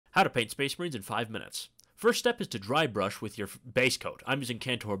How to paint Space Marines in 5 minutes. First step is to dry brush with your base coat. I'm using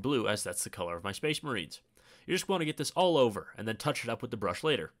Kantor Blue as that's the color of my Space Marines. You just want to get this all over and then touch it up with the brush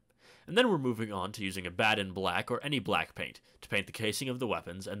later. And then we're moving on to using a Baden black or any black paint to paint the casing of the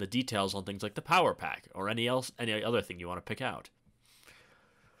weapons and the details on things like the power pack or any other thing you want to pick out.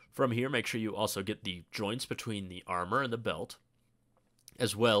 From here, make sure you also get the joints between the armor and the belt,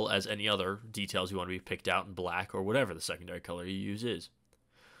 as well as any other details you want to be picked out in black or whatever the secondary color you use is.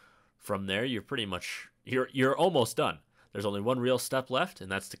 From there, you're almost done. There's only one real step left,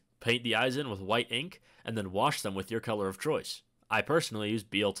 and that's to paint the eyes in with white ink and then wash them with your color of choice. I personally use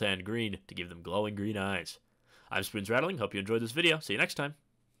BL Tan Green to give them glowing green eyes. I'm Spoons Rattling. Hope you enjoyed this video. See you next time.